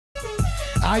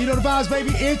You know the vibes, baby.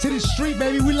 Into the street,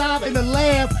 baby. We live in the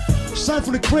lab. Son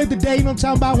from the crib today. You know what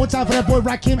I'm talking about? One time for that boy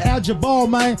Rakim, Al-Jabbar,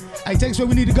 man. Hey, take us where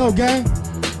we need to go, gang.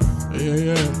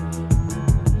 Yeah.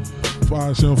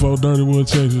 574 Dirty Wood,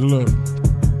 Texas. Look.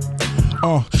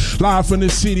 Live from the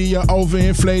city of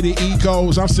overinflated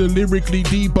egos. I'm still lyrically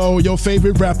Debo. Your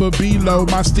favorite rapper B-Lo.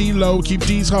 My stilo keep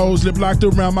these hoes lip locked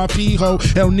around my pee-hole.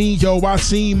 El Nino, I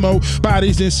see mo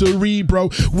bodies in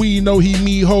cerebro. We know he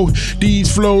mijo.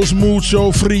 These flows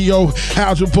mucho frio.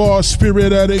 Al-Jabbar,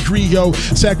 spirit of the griot.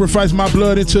 Sacrificed my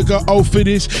blood and took an oath for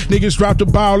this. Niggas dropped the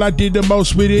ball, I did the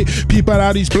most with it. Peep out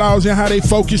all these blogs and how they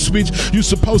focus switch. You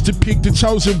supposed to pick the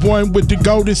chosen one with the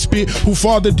golden spit. Who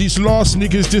fathered these lost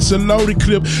niggas? This a loaded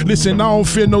clip. Listen, I don't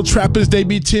fear no trappers, they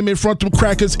be timid front them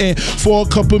crackers, and for a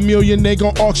couple million they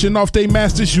gon' auction off they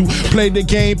masters. You played the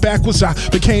game backwards, I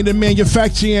became the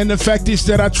manufacturer, and the fact is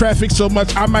that I traffic so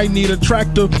much I might need a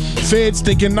tractor. Feds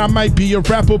thinking I might be a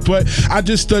rapper, but I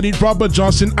just studied Robert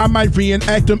Johnson, I might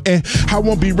reenact them, and I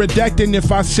won't be redacting. If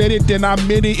I said it, then I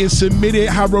meant it, it's submitted,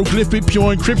 hieroglyphic,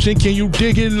 pure encryption, can you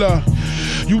dig it, love?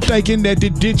 You thinking that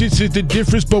the digits is the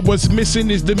difference, but what's missing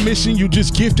is the mission. You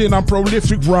just gifted, I'm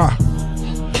prolific, raw.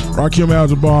 Rakim,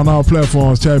 Al-Jabbar on all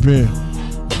platforms. Tap in.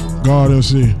 God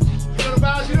MC. You know the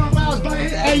vibes, buddy.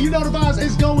 Hey, you know the vibes.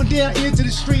 It's going down into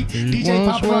the street. DJ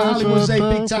Pop Around Hollywood say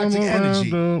big toxic energy.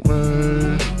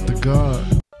 The God.